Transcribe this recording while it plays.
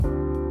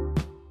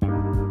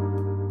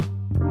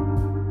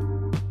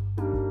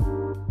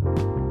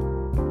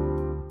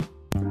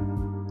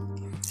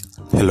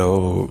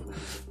Hello,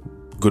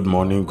 good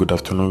morning, good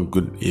afternoon,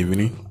 good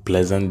evening,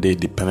 pleasant day,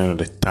 depending on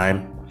the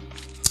time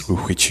with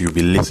which you'll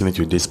be listening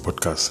to this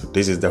podcast.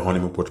 This is the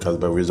Honeymoon Podcast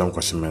by Wisdom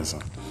Question Mensa.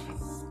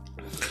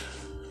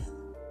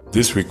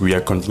 This week we are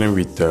continuing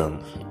with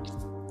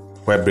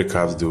why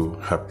breakups do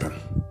happen.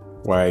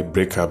 Why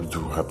breakups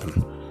do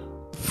happen.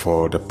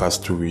 For the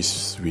past 2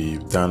 weeks,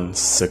 we've done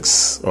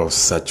 6 of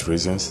such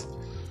reasons.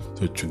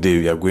 So today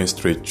we are going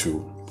straight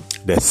to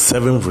the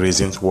 7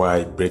 reasons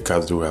why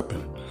breakups do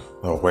happen,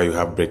 or why you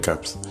have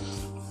breakups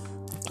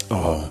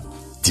or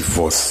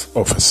divorce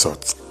of a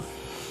sort.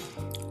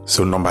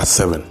 So number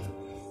 7,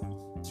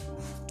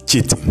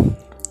 cheating.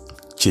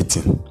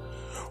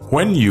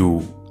 When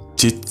you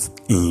cheat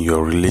in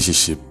your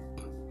relationship,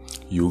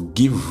 you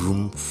give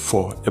room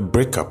for a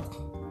breakup.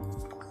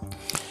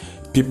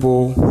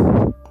 People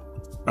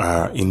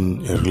are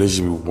in a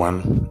relationship with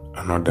one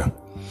another,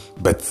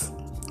 but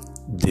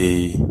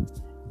they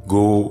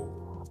go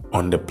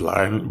on the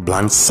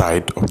blind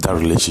side of that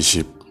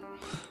relationship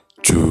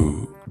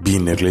to be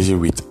in a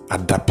relationship with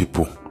other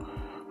people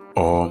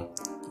or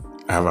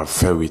have an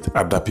affair with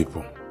other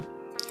people.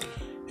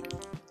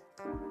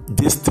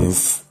 These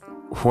things,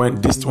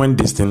 when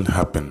these things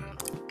happen,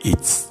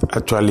 it's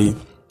actually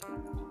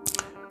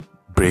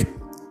break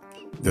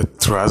the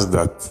trust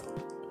that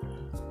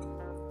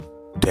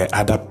the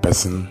other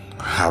person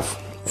have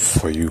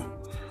for you.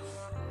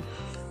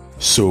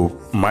 So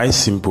my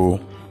simple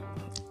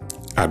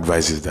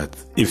advice is that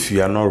if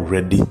you are not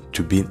ready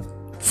to be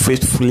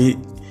faithful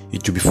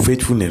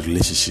in a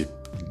relationship,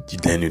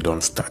 then you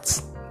don't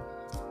start.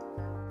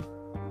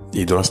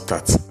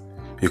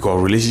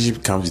 Because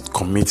relationship comes with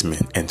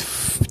commitment and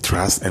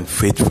trust and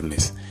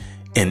faithfulness.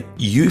 And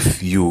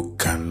if you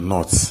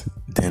cannot,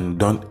 then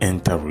don't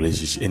enter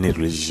any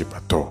relationship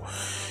at all,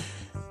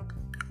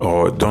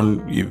 or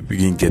don't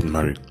begin get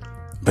married.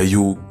 But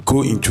you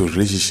go into a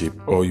relationship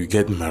or you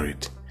get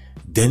married,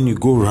 then you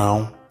go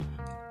around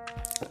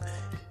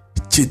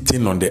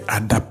cheating on the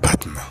other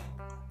partner.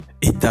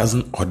 It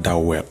doesn't order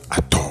well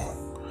at all.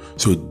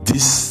 So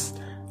these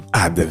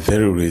are the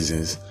very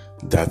reasons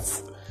that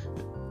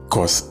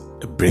cause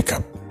a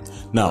breakup.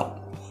 Now,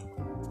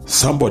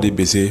 somebody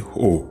may say,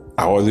 "Oh,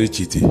 I wasn't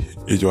cheating.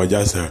 It was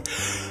just a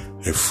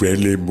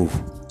friendly move,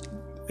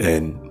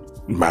 and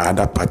my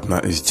other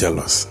partner is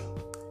jealous."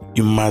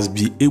 You must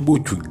be able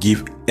to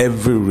give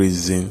every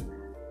reason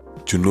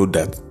to know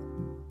that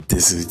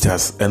this is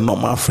just a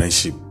normal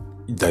friendship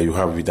that you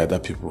have with other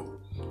people.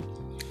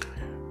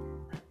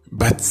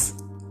 But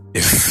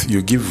if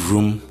you give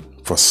room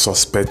for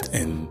suspect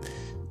and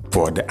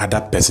for the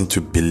other person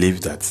to believe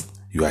that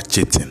you are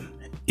cheating,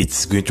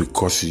 it's going to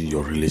cost you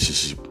your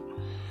relationship.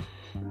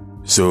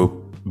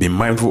 So be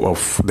mindful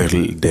of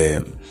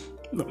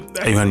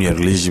even your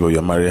relationship or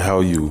you're married, how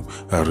you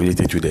are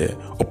related to the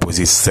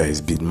opposite sex.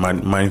 Be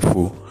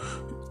mindful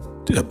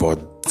about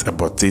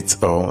it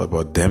or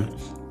about them,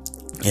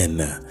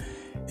 and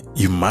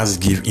you must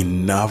give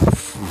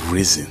enough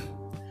reason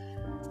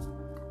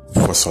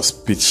for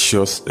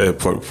suspicion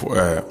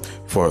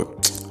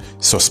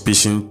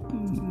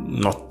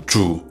not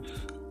to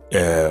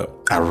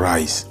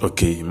arise.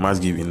 Okay, you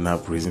must give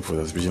enough reason for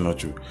suspicion not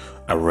to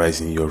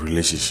arise in your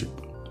relationship.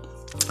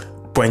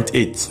 Point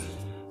 8.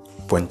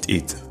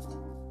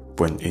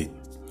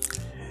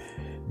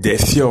 The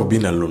fear of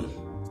being alone.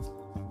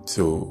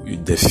 So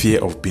the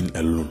fear of being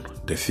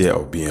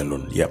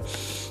alone. Yeah.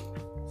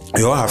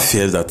 We all have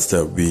fears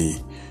that we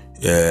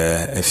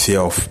a fear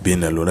of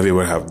being alone.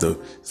 Everyone have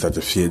such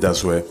a fear.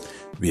 That's where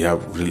we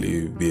have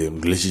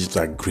relationships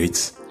are great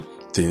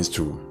things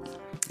to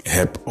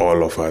help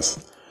all of us.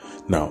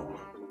 Now,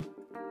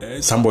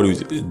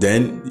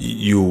 then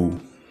you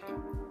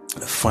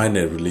find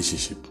a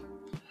relationship,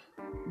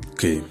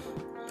 okay,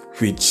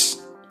 which,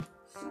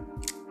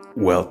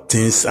 well,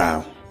 things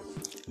are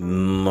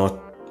not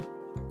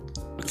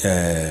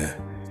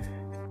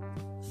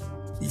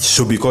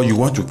so because you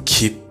want to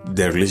keep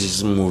the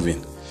relationship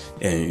moving,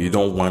 and you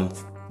don't want,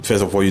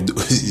 first of all, you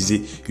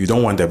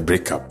don't want a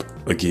breakup.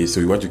 Okay, so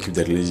you want to keep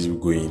the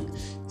relationship going,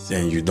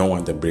 and you don't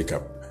want a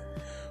breakup.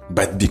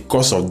 But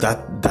because of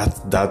that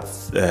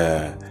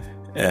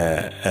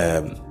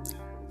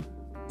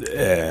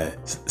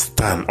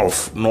stand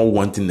of not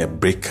wanting a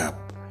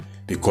breakup,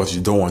 because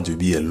you don't want to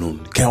be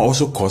alone, can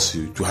also cause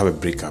you to have a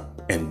breakup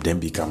and then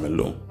become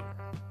alone.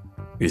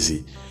 You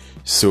see,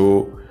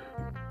 so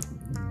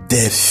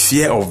the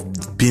fear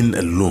of being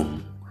alone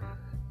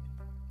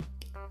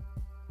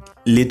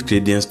lead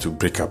credence to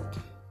breakup.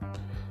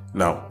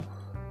 Now,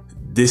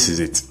 this is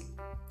it.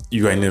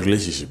 You are in a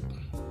relationship,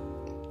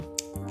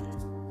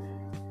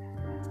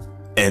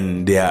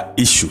 and there are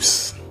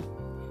issues,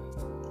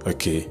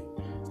 okay,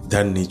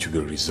 that need to be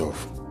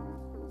resolved.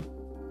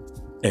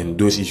 And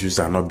those issues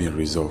are not being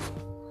resolved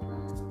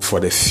for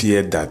the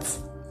fear that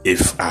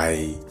if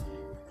I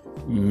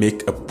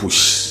make a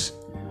push,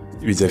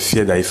 with the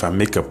fear that if I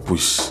make a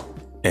push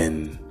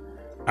and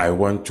I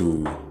want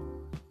to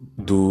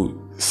do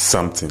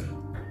something,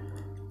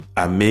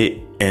 I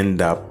may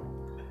end up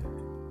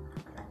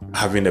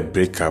having a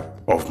breakup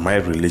of my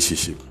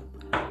relationship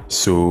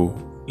So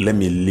let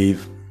me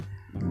leave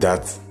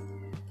that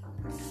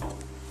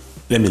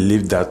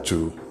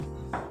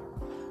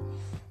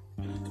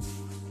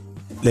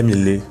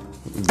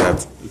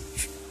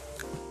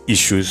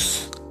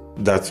issues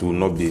that will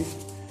not be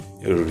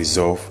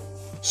resolved,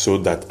 so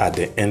that at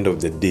the end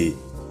of the day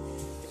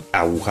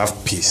I will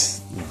have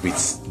peace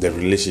with the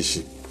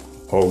relationship,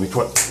 or with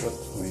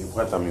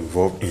what I'm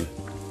involved in,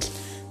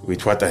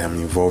 with what I am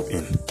involved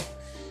in.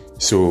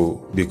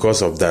 So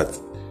because of that,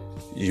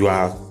 you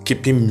are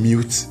keeping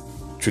mute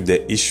to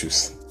the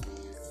issues,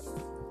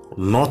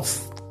 not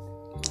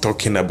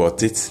talking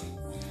about it,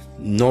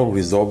 not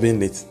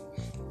resolving it,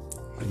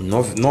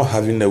 not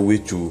having a way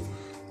to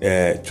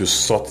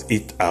sort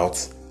it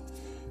out.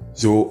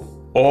 So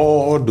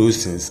all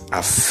those things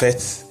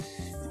affect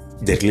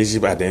the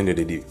relationship at the end of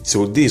the day.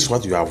 So this is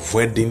what you are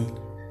avoiding,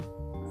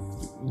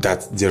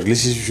 that the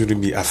relationship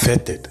shouldn't be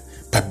affected.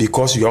 But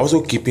because you are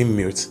also keeping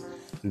mute,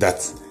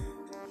 that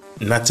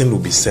nothing will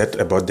be said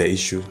about the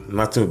issue,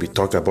 nothing will be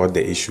talked about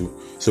the issue.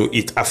 So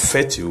it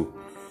affects you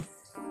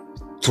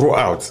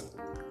throughout.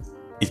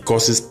 It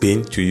causes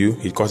pain to you,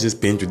 it causes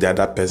pain to the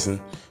other person,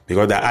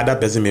 because the other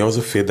person may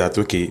also feel that,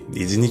 okay,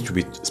 it needs to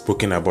be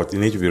spoken about, it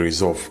needs to be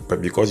resolved.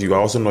 But because you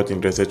are also not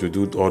interested to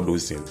do all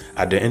those things,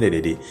 at the end of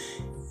the day,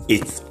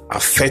 it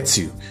affects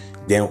you.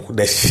 Then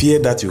the fear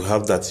that you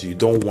have, that you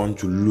don't want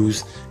to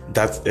lose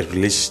that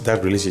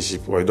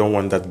relationship, or you don't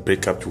want that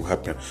breakup to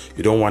happen,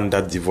 you don't want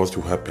that divorce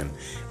to happen,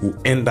 will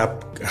end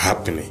up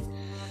happening.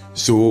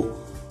 So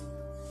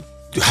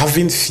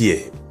having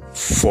fear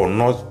for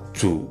not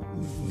to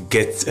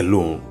get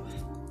alone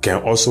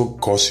can also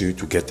cause you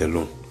to get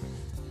alone.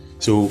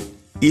 So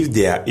if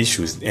there are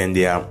issues and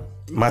there are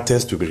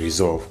matters to be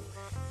resolved,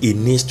 it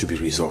needs to be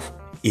resolved.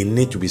 It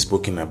needs to be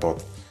spoken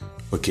about.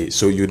 Okay,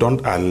 so you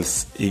don't let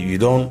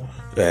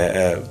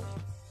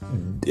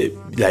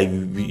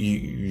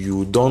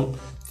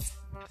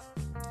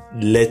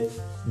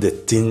the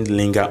thing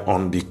linger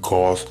on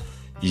because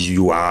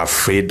you are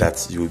afraid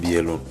that you'll be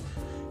alone.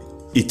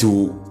 It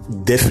will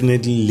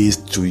definitely lead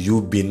to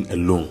you being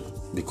alone,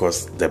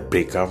 because the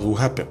breakup will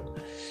happen.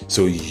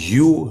 So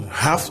you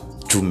have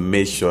to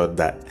make sure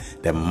that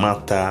the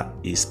matter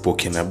is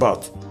spoken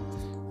about.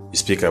 You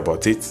speak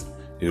about it,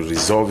 you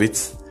resolve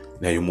it,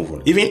 then you move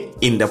on. Even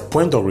in the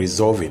point of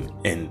resolving,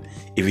 and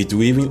if it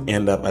will even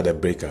end up at a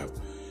breakup,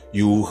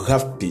 you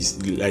have peace.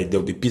 Like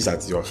there'll be peace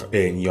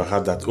in your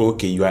heart that,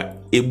 okay, you are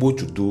able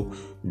to do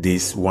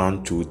this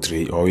 1, 2,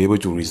 3, or you're able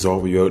to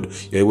resolve. You're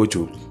able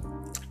to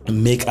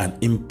make an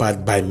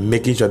impact by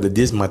making sure that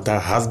this matter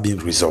has been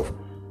resolved.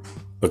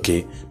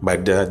 Okay,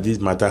 but this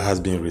matter has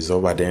been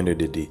resolved at the end of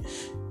the day,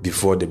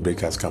 before the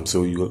break has come.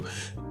 So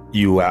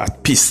you are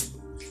at peace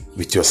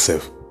with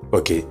yourself.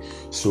 Okay,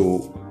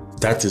 so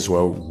that is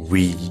why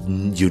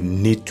you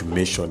need to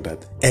make sure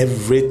that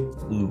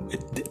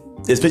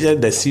especially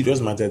the serious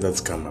matter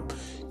that's come up,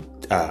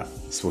 are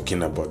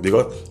spoken about,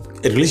 because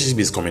a relationship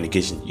is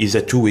communication. It's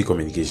a two-way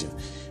communication.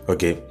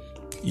 Okay,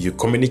 you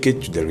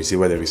communicate to the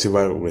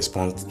receiver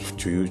responds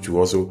to you, to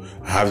also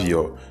have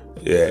your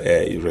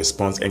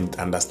response and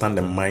understand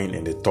the mind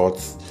and the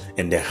thoughts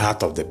and the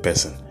heart of the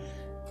person.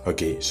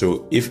 Okay,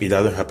 so if it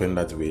doesn't happen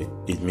that way,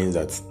 it means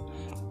that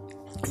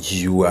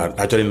you are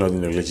actually not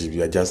in a relationship.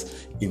 You are just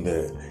in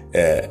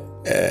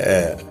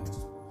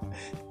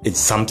it's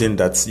something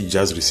that you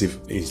just receive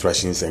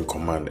instructions and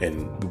command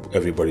and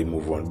everybody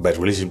move on. But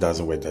relationship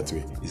doesn't work that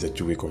way. It's a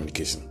two-way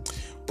communication.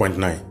 Point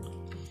nine,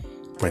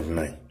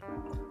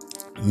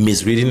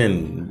 misreading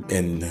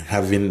and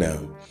having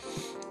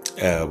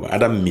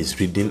either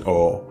misreading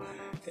or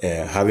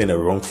having a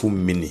wrongful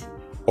meaning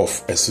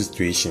of a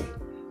situation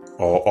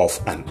or of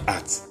an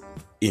act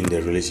in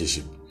the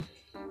relationship.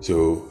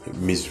 So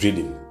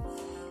misreading,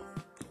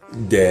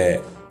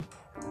 the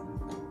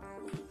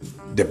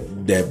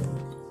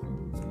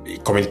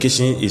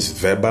communication is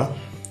verbal,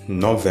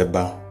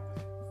 non-verbal.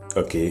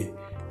 Okay,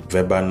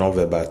 verbal,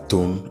 non-verbal,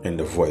 tone, and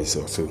the voice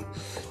also.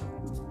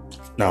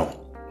 Now,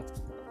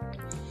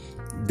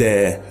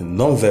 the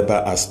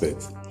non-verbal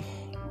aspect,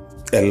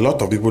 a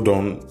lot of people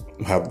don't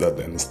have that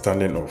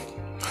understanding of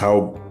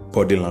how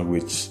body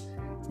language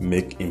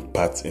make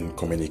impact in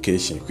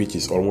communication, which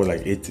is almost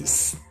like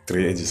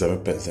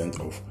 87%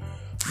 of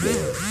the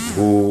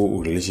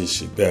whole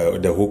relationship,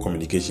 the whole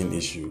communication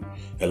issue.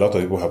 A lot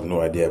of people have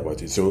no idea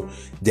about it. So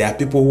there are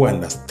people who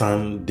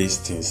understand these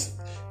things,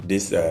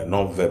 this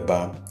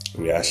non-verbal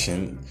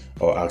reaction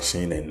or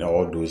action and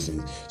all those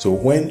things. So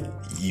when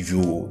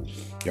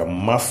your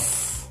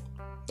mouth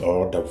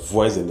or the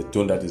voice and the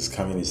tone that is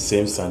coming is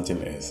saying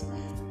something else,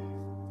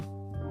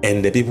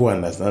 and the people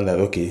understand that,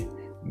 okay,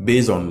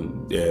 based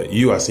on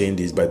you are saying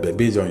this, but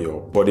based on your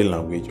body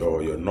language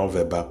or your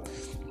non-verbal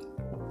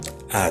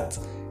act,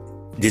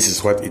 this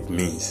is what it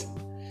means.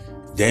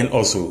 Then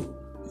also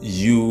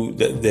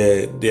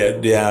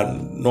they are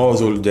not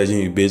also judging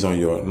you based on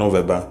your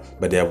non-verbal,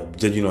 but they are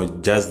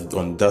judging just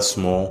on that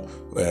small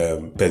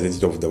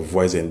percentage of the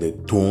voice and the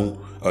tone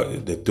or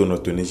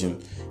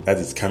tonation that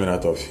is coming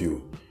out of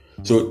you.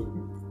 So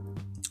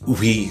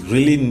we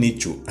really need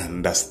to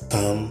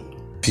understand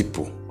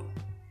people,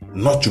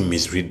 not to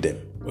misread them,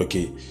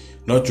 okay?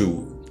 Not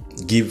to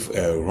give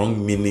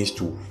wrong meanings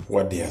to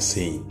what they are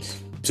saying.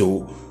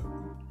 So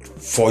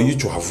for you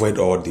to avoid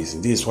all this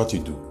is what you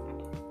do.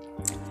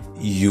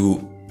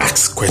 You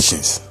ask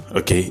questions,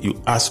 okay?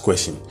 You ask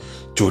questions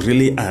to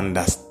really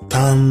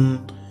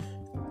understand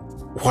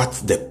what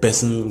the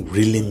person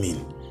really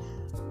means.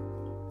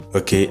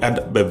 Okay,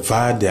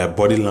 via their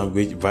body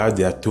language, via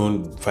their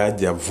tone, via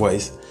their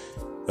voice.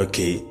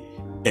 Okay,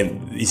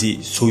 and you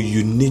see, so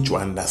you need to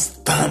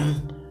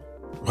understand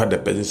what the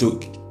person. So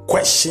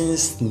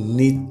questions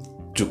need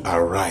to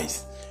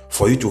arise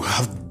for you to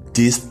have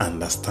these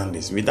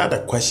understandings. Without the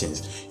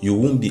questions, you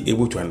won't be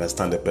able to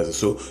understand the person.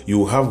 So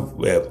you have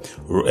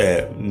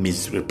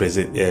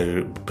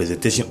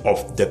misrepresentation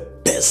of the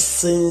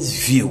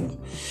person's view.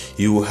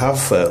 You have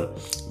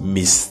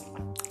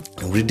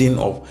misreading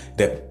of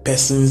the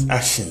person's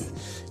action.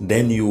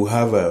 Then you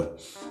have a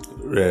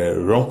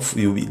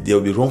wrongful. There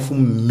will be wrongful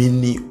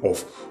meaning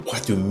of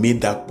what you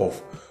made up of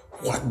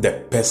what the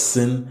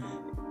person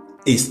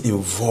is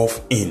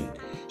involved in.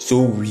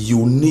 So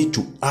you need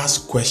to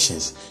ask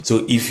questions.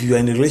 So if you are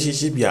in a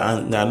relationship, you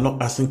are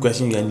not asking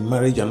questions. You are in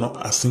marriage, you are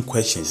not asking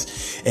questions,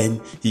 and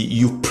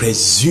you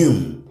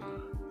presume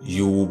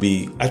you will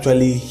be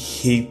actually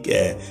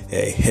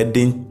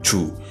heading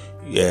to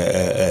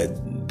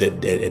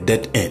the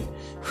dead end,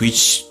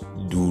 which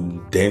will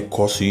then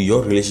cause you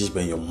your relationship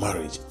and your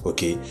marriage.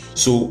 Okay,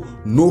 so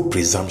no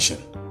presumption.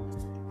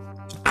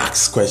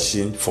 Ask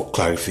questions for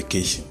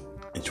clarification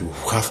and to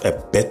have a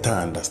better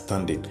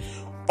understanding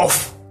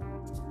of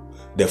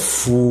the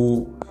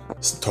full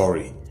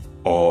story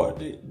or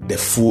the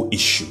full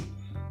issue.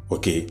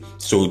 Okay,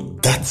 so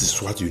that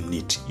is what you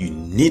need. You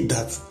need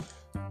that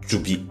to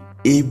be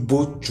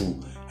able to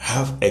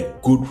have a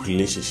good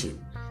relationship,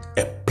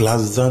 a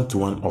pleasant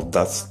one of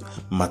that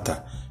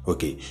matter.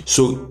 Okay,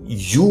 so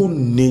you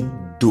need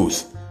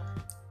those.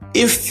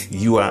 If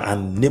you are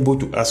unable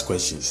to ask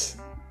questions,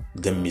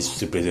 the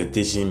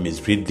misrepresentation,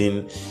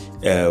 misreading,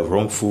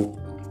 wrongful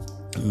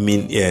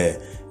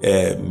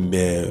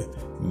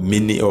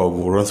meaning or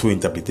wrongful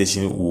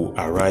interpretation will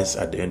arise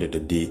at the end of the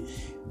day.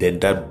 Then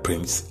that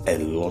brings a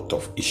lot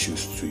of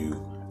issues to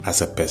you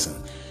as a person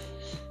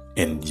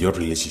and your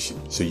relationship.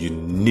 So you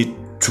need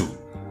to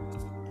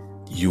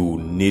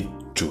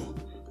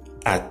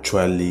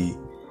actually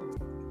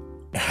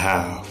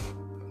have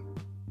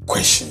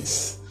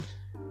questions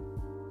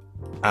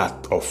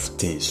out of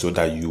things so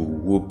that you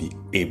will be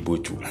able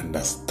to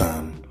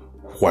understand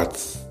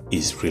what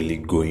is really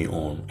going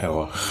on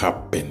or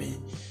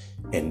happening,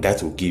 and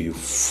that will give you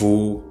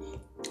full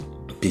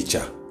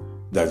picture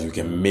that you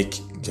can make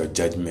your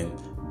judgment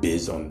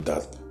based on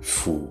that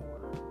full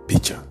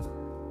picture.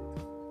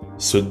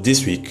 So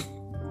this week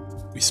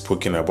we've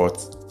spoken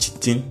about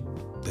cheating,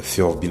 the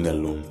fear of being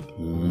alone,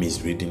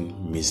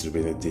 misreading,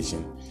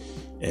 misrepresentation,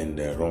 and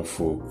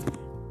wrongful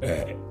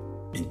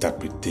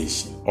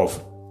interpretation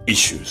of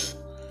issues.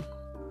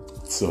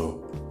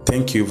 So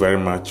thank you very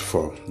much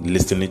for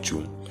listening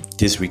to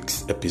this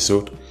week's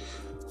episode.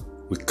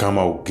 We come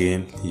out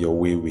again your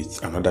way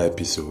with another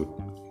episode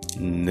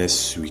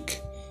next week.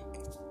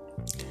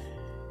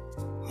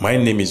 My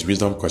name is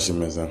Wisdom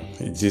Kwashimeza.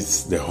 It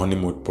is the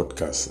Honeymoon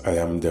Podcast. I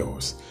am the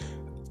host.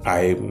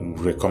 I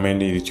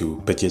recommend you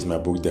to purchase my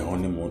book, The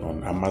Honeymoon,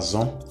 on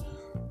Amazon,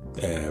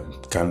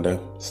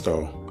 Kindle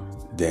store,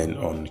 then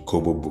on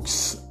Kobo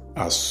Books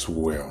as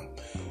well.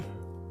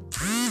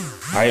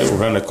 I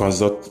run a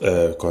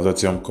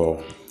consortium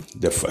called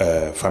the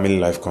Family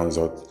Life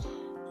Consult.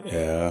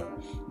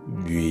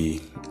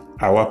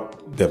 Our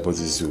purpose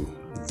is to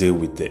deal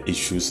with the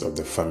issues of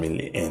the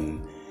family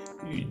and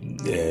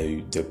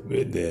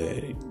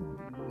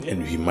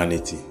and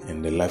humanity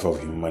and the life of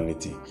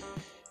humanity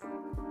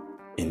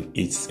in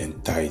its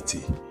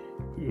entirety.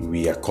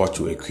 We are called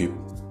to equip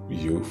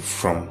you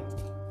from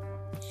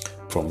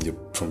birth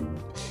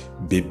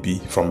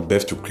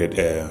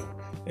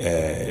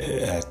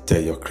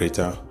to your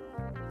creator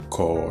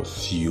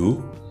calls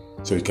you.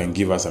 So you can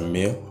give us a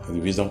mail at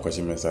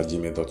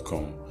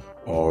wisdomquestionmess@gmail.com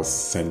or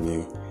send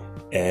me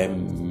a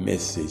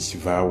message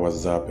via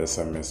WhatsApp,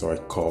 SMS, or a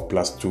call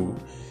 +2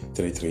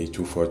 33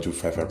 242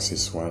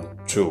 561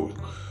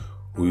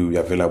 We will be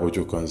available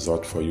to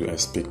consult for you and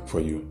speak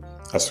for you,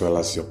 as well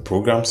as your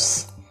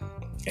programs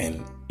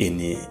and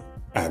any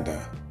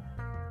other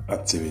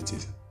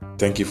activities.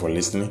 Thank you for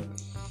listening.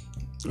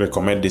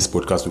 Recommend this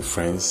podcast to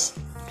friends,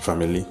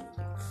 family,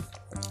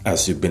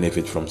 as you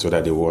benefit from, so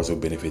that they will also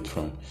benefit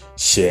from.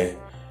 Share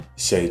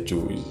it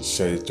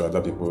to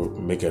other people.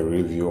 Make a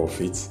review of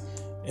it,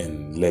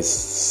 and let's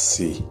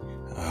see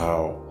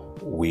how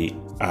we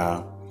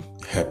are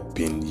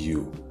helping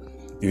you.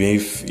 Even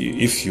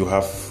if you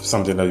have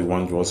something that you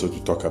want also to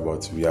talk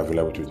about, we are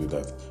available to do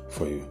that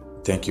for you.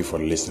 Thank you for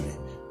listening.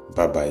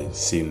 Bye bye.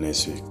 See you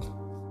next week.